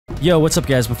Yo, what's up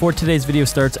guys? Before today's video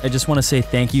starts, I just want to say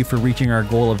thank you for reaching our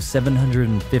goal of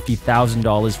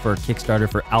 $750,000 for our Kickstarter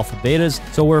for Alpha Betas.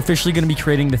 So we're officially going to be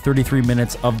creating the 33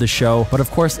 minutes of the show, but of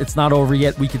course it's not over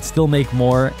yet. We could still make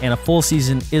more, and a full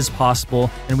season is possible,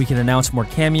 and we can announce more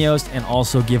cameos and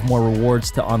also give more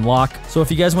rewards to unlock. So if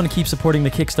you guys want to keep supporting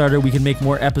the Kickstarter, we can make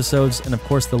more episodes, and of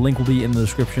course the link will be in the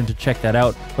description to check that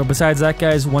out. But besides that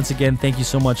guys, once again, thank you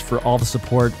so much for all the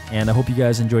support, and I hope you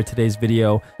guys enjoyed today's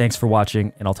video. Thanks for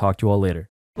watching, and I'll talk to you all later.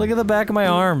 Look at the back of my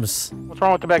arms. What's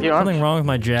wrong with the back of your arms? Something wrong with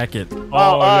my jacket.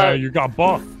 Oh, yeah, you got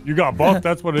buff. You got buff,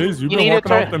 that's what it is. You've been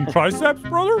working out them triceps,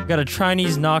 brother? Got a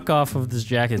Chinese knockoff of this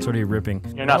jacket. It's already ripping.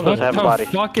 You're not supposed to have a body.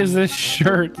 What the fuck is this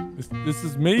shirt? This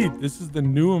is me. This is the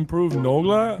new improved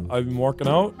Nogla. I've been working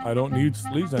out. I don't need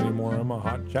sleeves anymore. I'm a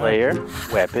hot chap. Player,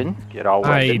 weapon, get all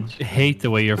weapons. I hate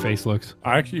the way your face looks.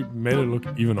 I actually made it look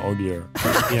even uglier.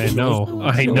 Yeah, I know.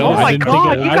 I know. Oh my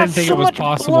god, you got think so it was much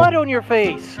possible. blood on your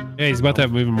face. Yeah, he's about to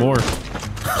have even more.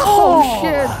 Oh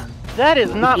shit. That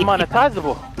is not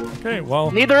monetizable. Okay, well,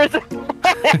 Neither is it.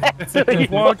 if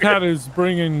Wildcat is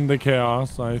bringing the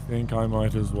chaos, I think I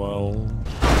might as well.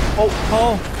 Oh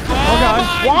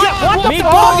god. What the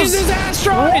Meatballs! fuck is this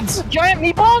asteroids? Giant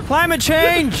meatballs? Climate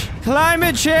change!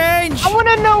 Climate change! I want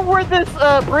to know where this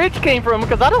bridge came from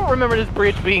because I don't remember this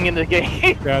bridge being in the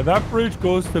game. Yeah, that bridge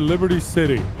goes to Liberty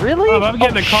City. Really? Oh, I'm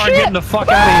getting a car and shit. getting the fuck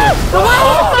out of here.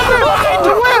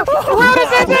 The world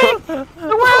is ending!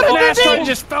 The world An is asteroid ending!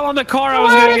 just fell on the car I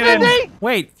was gonna get in.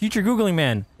 Wait, future Googling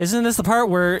man. Isn't this the part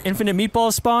where infinite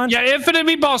meatballs spawn? Yeah, infinite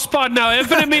meatball spawn now.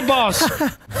 Infinite meatballs.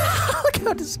 Look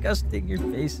how disgusting your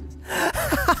face is.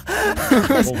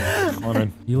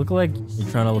 You look like you're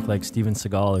trying to look like Steven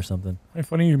Seagal or something. Hey,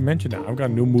 funny you mentioned that. I've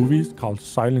got new movies called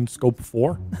Silent Scope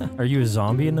 4. Are you a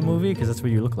zombie in the movie? Because that's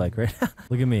what you look like, right?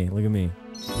 Look at me. Look at me.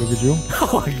 Look at you.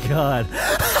 Oh my god.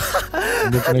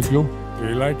 I'm looking at you.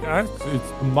 You like us?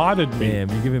 It's modded me. Damn,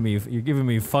 you're giving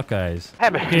me fuck eyes.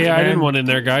 Yeah, I didn't want in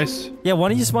there, guys. Yeah, why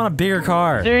don't you spawn a bigger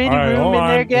car? Is there any Alright, room hold in on.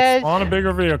 there, guys? On a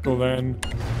bigger vehicle then.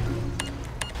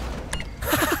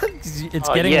 It's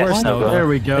Oh, getting yes. worse though. There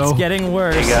we go. It's getting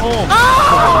worse. There you go. What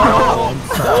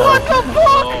the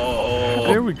fuck?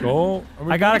 There we go.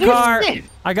 I got a car.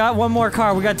 I got one more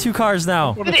car. We got two cars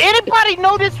now. Did anybody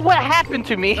notice what happened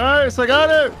to me? Nice, I got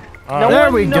it. No There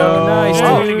one we knows. go. Nice,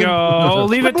 There dude. we go.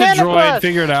 Leave it to Banana Droid. Plus.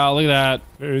 Figure it out. Look at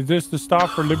that. Is this the stop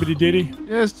for Liberty Diddy?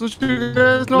 Yes, so you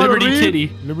guys know Liberty how to read?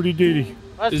 Titty. Liberty Diddy.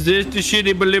 Is this the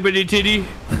shitty Liberty Titty?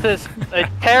 This is a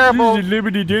terrible. This is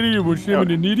Liberty Diddy and we're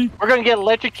Liberty Nitty. We're gonna get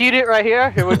electrocuted right here.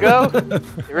 Here we go.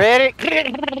 You ready?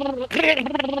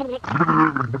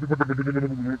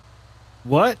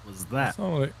 What was that?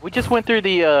 We just went through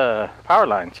the power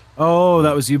lines. Oh,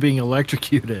 that was you being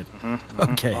electrocuted.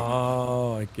 Okay.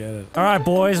 Oh, I get it. All right,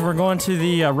 boys, we're going to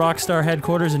the Rockstar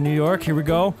headquarters in New York. Here we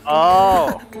go.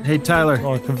 Oh. Hey, Tyler,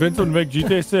 Oh, convince him to make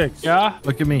GTA 6. Yeah?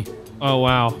 look at me. Oh,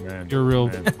 wow. Man, You're a real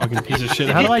man. fucking piece of shit.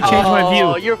 How do I change my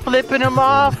Oh, view? you're flipping them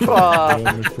off. Hey,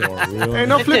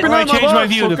 no Hey, flipping I on my changed my box,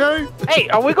 view to- okay? Hey,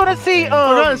 are we gonna see?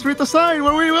 Oh, guys, read the sign.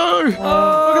 Where we are. Look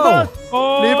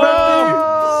Oh, at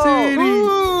that. Liberty City.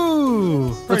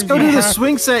 ooh. Let's go do the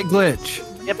swing set glitch.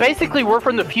 Yeah, basically we're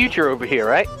from the future over here,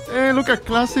 right? Hey, look at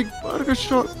classic burger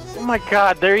shop. Oh my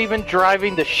God, they're even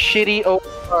driving the shitty old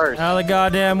cars. Out of the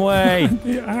goddamn way.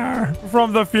 Yeah,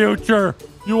 from the future.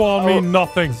 You all mean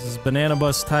nothing. This is Banana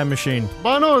Bus Time Machine.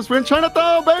 Vanoss, we're in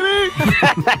Chinatown, baby.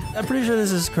 I'm pretty sure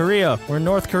this is Korea. We're in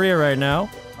North Korea right now.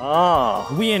 Oh,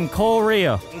 We in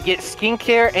Korea. you can get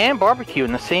skincare and barbecue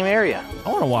in the same area. I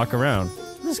want to walk around.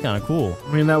 This is kind of cool.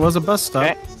 I mean, that was a bus stop.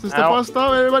 Okay. This is the bus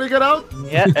stop. Everybody get out.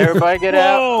 Yeah, everybody get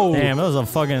out. Whoa! Damn, that was a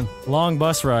fucking long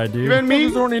bus ride, dude. Even me.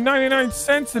 There's only 99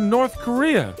 cents in North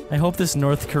Korea. I hope this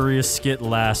North Korea skit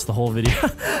lasts the whole video.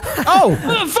 Oh,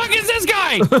 Who the fuck is this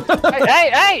guy?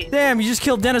 Hey! Damn, you just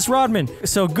killed Dennis Rodman.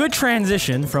 So good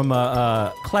transition from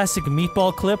a classic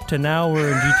meatball clip to now we're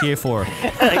in GTA 4.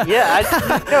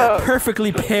 Yeah,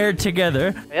 Perfectly paired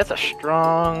together. that's a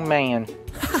strong man.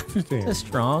 A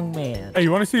strong man. Hey,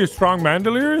 you want to see a strong man,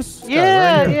 Delirious?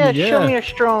 Yeah, yeah, Yeah. show me a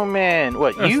strong man.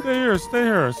 What, Yeah, you? stay here, stay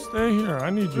here, stay here. I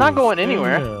need you. Not to going stay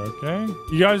anywhere. here, okay?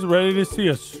 You guys ready to see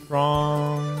a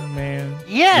strong man?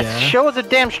 Yes, Yeah. show us a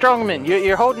damn strong man.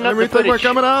 You're holding up the everything we're footage.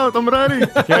 coming out. I'm ready. He's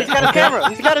got his camera.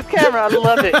 He's got his camera. I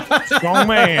love it. Strong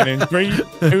man in 3,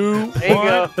 2, There you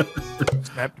go. 1.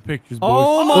 Snap the pictures, boys.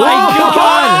 Oh my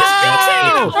god!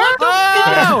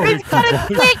 Oh, he's got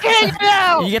his dick hanging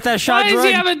out. You get that shot, Why does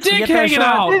he Droid? have a You dick get that hanging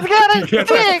shot? out? He's got his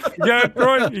dick. You got it,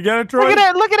 Troy? You got it, Troy?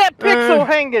 Look at that pixel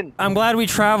hanging. I'm glad we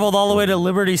traveled all the way to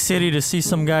Liberty City to see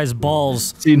some guy's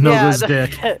balls. See Nova's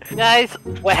dick. Guys,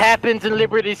 what happens in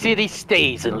Liberty City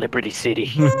stays in Liberty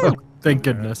City. Thank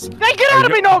goodness. Hey, get out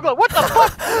of me, Nogla! What the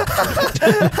fuck?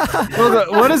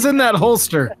 What is in that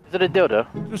holster? Is it a dildo?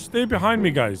 Just stay behind me,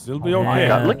 guys. It'll be Oh, okay.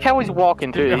 yeah. Look how he's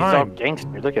walking, too. He's all behind.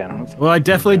 gangster. Look at him. Well, I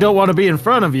definitely don't want to be in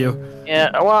front of you. Yeah,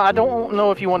 well, I don't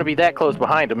know if you want to be that close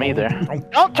behind him either.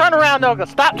 Don't turn around, Nogla.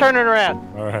 Stop turning around.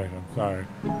 All right, I'm sorry.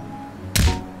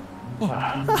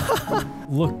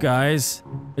 Look, guys,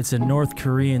 it's a North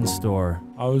Korean store.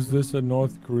 How is this a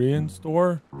North Korean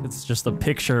store? It's just a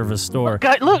picture of a store.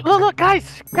 Look,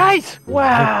 guys.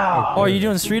 Wow. Oh, are you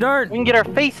doing street art? We can get our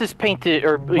faces painted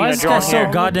or Why is this guy drawn so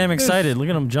here. goddamn excited? Look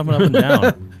at him jumping up and down.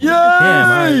 Yay!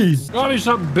 Damn, Draw me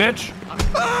something, bitch.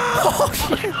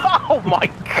 Oh my I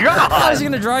god! was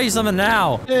gonna draw you something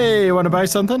now. Hey, you want to buy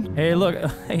something? Hey, look,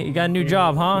 hey, you got a new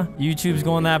job, huh? YouTube's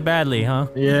going that badly, huh?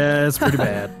 Yeah, it's pretty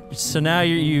bad. So now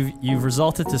you've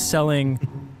resulted to selling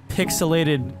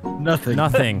pixelated Nothing.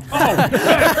 nothing.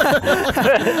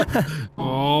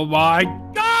 Oh my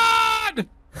god!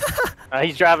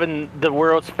 He's driving the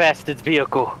world's fastest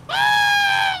vehicle.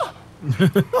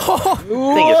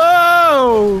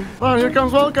 Whoa! Oh, here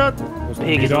comes Walcott.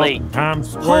 Pig is Meet up late.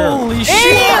 Times Square. Holy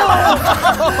shit!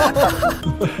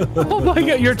 Oh my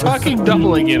god, you're talking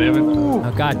double again, Evan.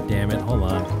 Oh, god damn it! Hold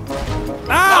on.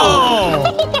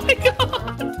 Oh my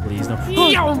god! Please no.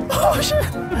 Oh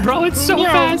shit! Bro, it's so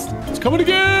fast. It's coming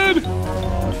again.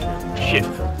 Shit.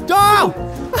 Go!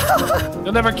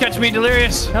 You'll never catch me,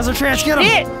 Delirious. How's the trash? Get him!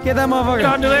 Shit! Get that motherfucker!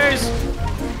 Get on, Delirious.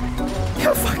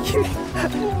 Fuck you!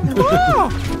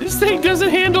 This thing doesn't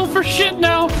handle for shit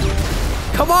now.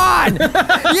 Come on!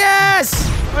 Yes!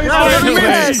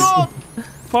 Finally!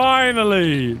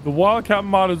 Finally! The Wildcat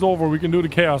mod is over. We can do the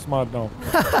Chaos mod now.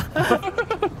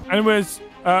 Anyways,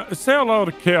 say hello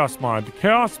to Chaos mod. The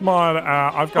Chaos mod,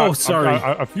 I've got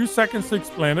a few seconds to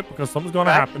explain it because something's going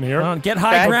to happen here. Get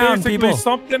high ground, Basically, people.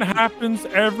 something happens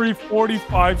every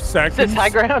 45 seconds. Is this high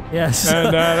ground? Yes.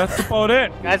 And that's about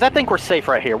it. Guys, I think we're safe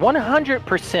right here.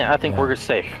 100% I think we're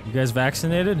safe. You guys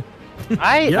vaccinated?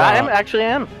 I am actually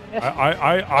am. Yes.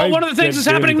 I one of the things is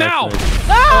happening now.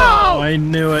 Oh, I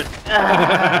knew it.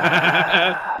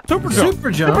 Super jump.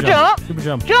 Super jump. Super jump! Super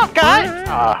jump. Jump, guys!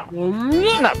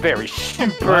 Not very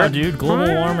super. Wow, dude,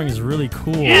 global warming is really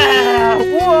cool. Yeah!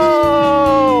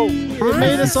 Whoa! It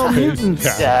made us all mutants.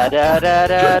 Da, da, da,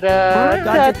 da, da,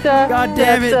 da, da, God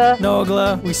damn it, da, da.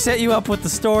 Nogla. We set you up with the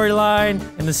storyline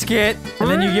and the skit, and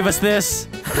then you give us this.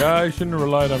 Yeah, I shouldn't have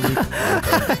relied on me.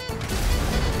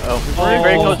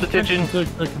 Very close attention.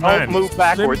 Don't move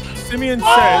backwards. Simeon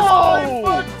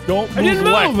says, don't move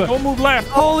left. move. Don't move left.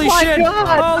 Holy My shit!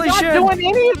 God, Holy I'm shit! not doing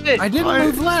any of it. I didn't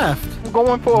move left. I'm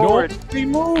going forward. Don't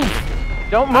move.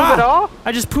 Don't move at all.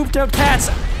 I just pooped out cats,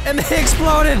 and they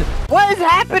exploded. What is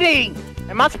happening?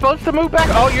 Am I supposed to move back?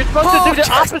 Oh, you're supposed to do the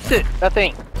opposite, I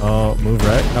think. Oh, move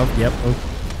right. Oh, yep. Oh.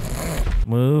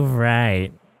 Move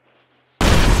right.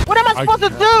 What am I supposed to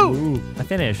do? Move. I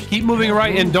finished. Keep moving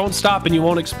right and don't stop and you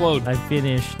won't explode. I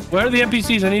finished. Where are the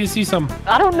NPCs? I need to see some.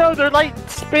 I don't know. They're like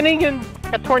spinning in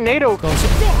a tornado.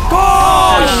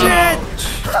 Oh shit!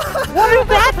 What is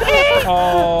happening?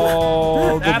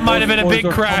 Oh, That might have been a big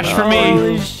crash for me.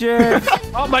 Holy shit!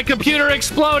 Oh, my computer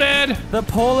exploded. The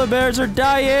polar bears are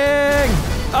dying!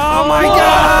 Oh my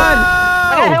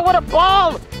god! Man, what a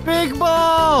ball! Big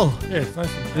ball. Yeah, it's nice.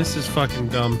 This is fucking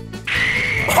dumb.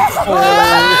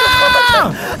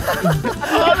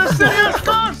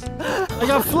 I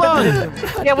got flooded.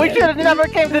 Yeah, we should have never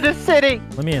came to this city.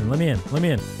 Let me in, let me in, let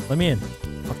me in, let me in.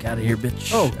 Fuck out of here,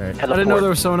 bitch. Oh, All right. I didn't know there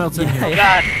was someone else in here.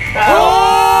 God.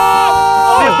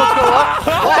 Vehicles go up.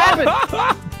 What happened?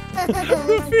 Is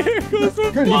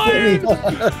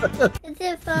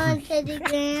it falling to the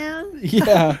ground?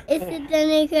 Yeah. Is it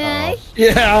gonna crash?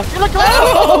 Yeah. You're the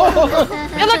clowns!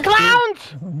 You're the clowns!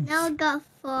 Now it got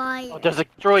fire. Oh, there's a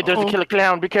droid. There's a killer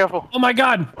clown. Be careful. Oh my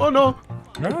god. Oh no.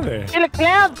 Where are they? Killer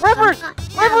clown!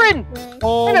 Reverend!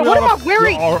 Oh, Wait a minute, what am I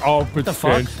wearing? Our outfit the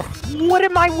fuck? change. What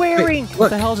am I wearing? What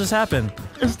the hell just happened?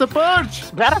 It's the purge.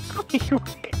 That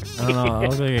I don't know. I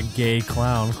look like a gay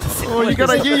clown. Oh, you got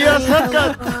a yes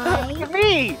haircut. Look at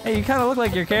me! Hey, you kind of look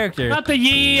like your character. Not the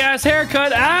yee-ass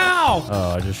haircut. Ow!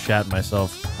 Oh, I just shat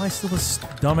myself. Why am I still this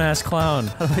dumbass clown?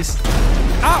 How do I?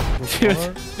 Dude,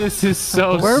 this is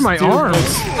so Where are my stupid. arms?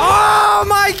 Oh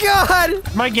my god!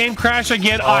 My game crashed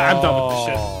again. Oh, I'm done with this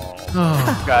shit.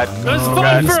 Oh, God. It was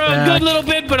fun he's for a back. good little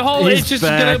bit, but holy, He's it's just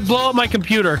back. gonna blow up my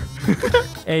computer.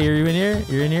 Hey, you're in here?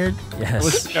 You're in here? It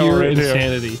was Yes. pure right here.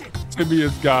 insanity.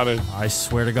 Simeon's got it. I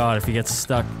swear to God, if he gets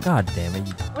stuck, God damn it!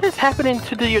 What is happening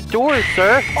to your doors,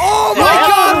 sir? Oh my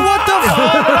God! What the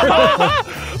fuck?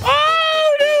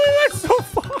 Oh, dude, that's so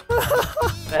fun.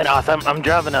 Vanoss, I'm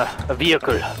driving a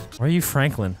vehicle. Why are you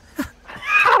Franklin?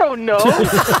 I don't know.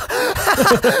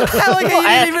 Like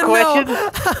I didn't even know.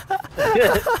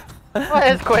 I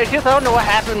ask questions. I don't know what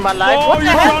happened in my life. Oh, What the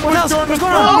hell? What's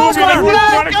going on? Oh my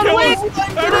God! John Wick!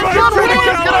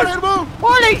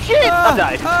 Holy shit! I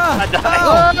died. I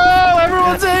died. Oh,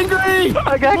 everyone's angry.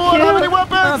 I got How many killed.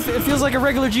 weapons? It feels like a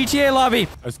regular GTA lobby.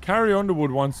 As Carrie Underwood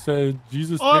once said,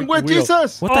 Jesus I'm take with the wheel.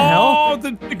 Jesus. What the hell? Oh,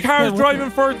 the car's driving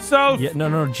for itself. Yeah,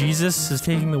 no, Jesus is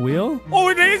taking the wheel. Oh,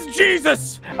 it is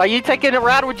Jesus. Are you taking a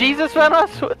ride with Jesus,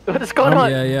 Vanoss? What is going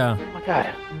on? Yeah. Oh my God.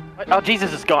 Oh,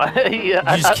 Jesus is gone.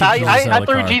 Yeah, You just kicked Jesus out I of the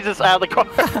threw car. Jesus out of the car.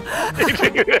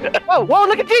 Whoa,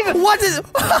 look at Jesus! What is?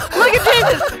 Look at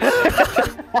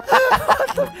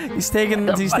Jesus! He's taking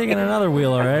another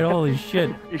wheel. All right. Holy shit.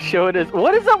 You're showing us.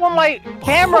 What is up with my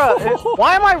camera?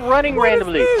 Why am I running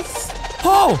randomly?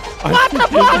 Oh! What the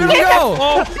fuck? Here we go.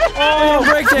 Oh,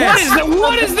 Breakdance.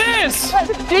 What is this?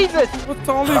 Jesus! what's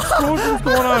all the explosions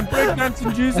going on?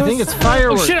 Breakdancing Jesus? I think it's Oh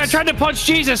fireworks. shit! I tried to punch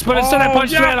Jesus, but instead I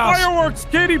punched Vanoss. Fireworks!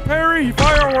 Katy Perry!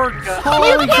 Fireworks!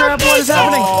 Holy crap! What is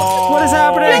happening? What is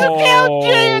happening? You killed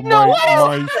Jesus! No, what is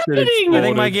happening? I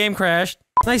think my game crashed.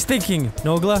 Nice thinking,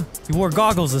 Nogla. You wore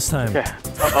goggles this time.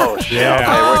 Oh shit! Yeah. Okay,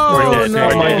 we're Oh, dead. no.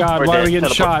 We're Oh my dead. God! We're Why are dead. we getting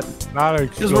Teleport. shot? Not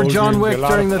Because we're John Wick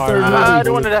during the third movie. I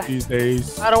don't wanna die. These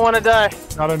days. I don't want to die.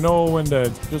 Gotta know when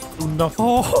to just do nothing.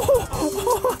 Oh.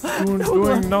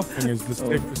 Doing nothing is the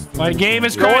safest thing. My game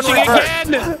is Going crashing reverse.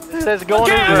 again. It says going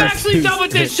Okay, I'm reverse. actually done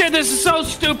with this shit. This is so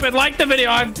stupid. Like the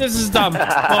video. This is dumb.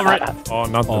 Over it. Oh,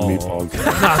 not the meatballs.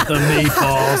 Not the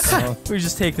meatballs. We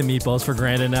just take the meatballs for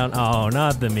granted now. Oh,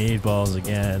 not the meatballs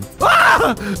again.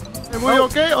 Am we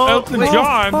okay? Oh, Elton wait.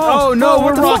 John. Oh, no, what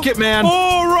we're the Rocket Man.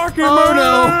 Oh, Rocket Oh,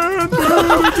 Man!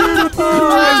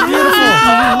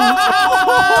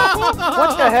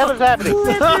 What the hell is happening?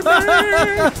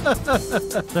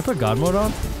 Did I put God mode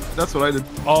on? That's what I did.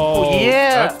 Oh,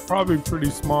 yeah. That's probably pretty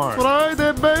smart. That's what I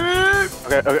did, baby.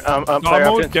 Okay, God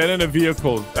mode, get in a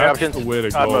vehicle. That's options. the way to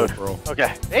God go, mode. bro.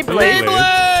 Okay. Beyblade.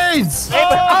 Beyblades!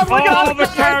 Oh my God! Oh, the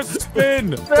car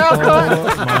spin!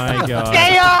 Oh my God.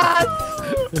 Chaos!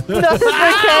 Nothing but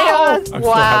chaos! I'm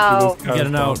Wow. so happy this car's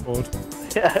Getting out. God mode.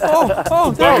 Oh,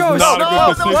 there it That was goes. not a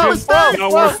good decision. Whoa, Now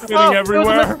we're spinning It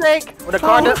everywhere. was a mistake. When the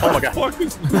car does. Oh my God. What the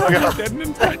fuck is getting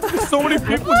in? There's so many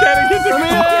people getting in the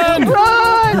car.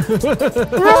 Run!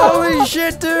 Holy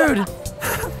shit, dude.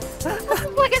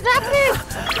 What is happening?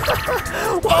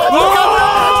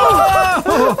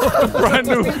 Brand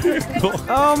new vehicle.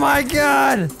 Oh my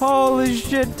God. Holy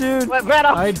shit, dude. Wait,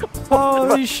 Vanoss,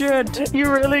 Holy shit. you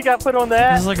really got put on This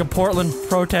that? is like a Portland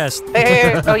protest.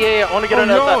 Hey. Oh yeah. I want to get Oh on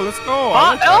the no, other let's go.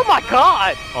 side. Oh my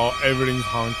God! Oh, everything's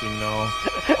honking now.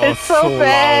 Oh, It's so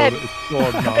bad. Loud. It's so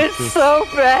obnoxious. It's so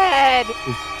bad.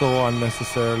 It's so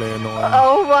unnecessarily annoying.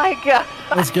 Oh my God.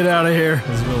 Let's get out of here.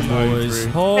 Let's go, I boys.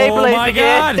 agree. Oh Beyblades my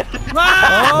again. God. Oh.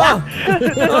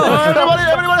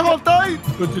 Everybody hold tight.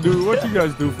 What you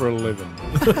guys do for a living?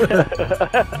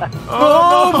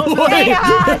 Oh, boy.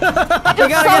 Chaos! We gotta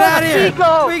get out of here.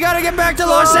 Chico. We gotta get back to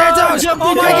Los Santos. Oh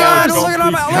my God. Look at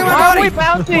my Why are we body.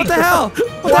 bouncing? What the hell? What the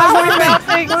Why hell are we is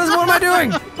bouncing? What am I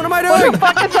doing? What am I What doing? the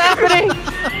fuck is happening?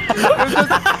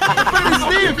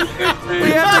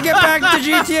 We have to get back to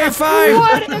GTA 5.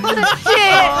 What is this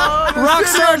shit?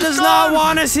 Rockstar does not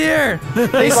want us here.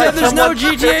 They said there's no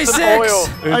GTA 6.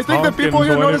 I think the people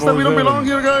here notice that we don't belong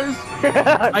here, guys.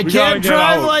 I We gotta can't get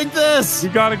drive out. like this. We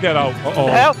gotta get out. Uh-oh.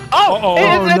 Hell? Oh,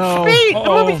 it's no. speed. The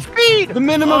Uh-oh. movie Speed. The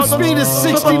minimum speed is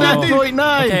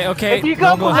 69.9. Okay. If you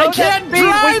go below I that can't speed, we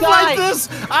drive like die. this.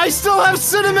 I still have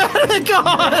cinematic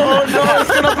on. Oh no,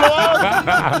 it's gonna blow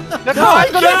up. The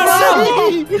car's gonna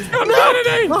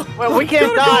No. Well, we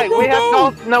can't die. We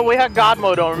have we have God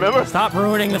mode on. Remember? Stop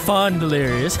ruining the fun,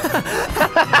 Delirious.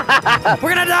 We're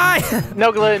gonna die.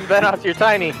 Nogla and Vanoss, you're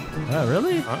tiny. Oh,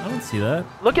 really? I don't see that.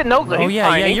 Look at Nogla. Oh, He's yeah,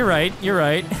 tiny. you're right. You're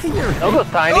right. Nogla's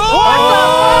tiny.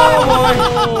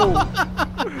 Oh!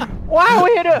 Why are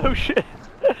we in a oh shit?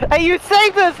 Hey, you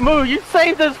saved us, Moo. You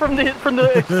saved us from the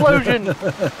explosion.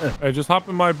 Hey, just hop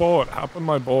in my boat. Hop in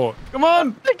my boat. Come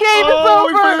on. The game is We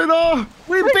over. beat it off.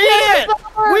 We beat it.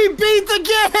 We beat the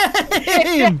game.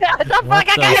 The fuck? What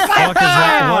the fuck is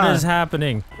that? What is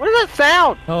happening? What is that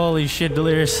sound? Holy shit,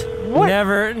 Delirious. What?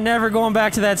 Never going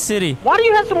back to that city. Why do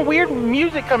you have some weird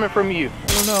music coming from you? I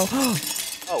don't know.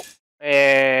 Oh,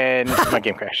 and my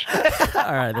game crashed.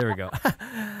 All right, there we go.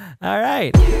 All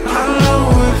right. I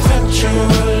know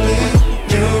eventually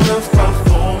you'll fall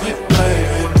for me, babe.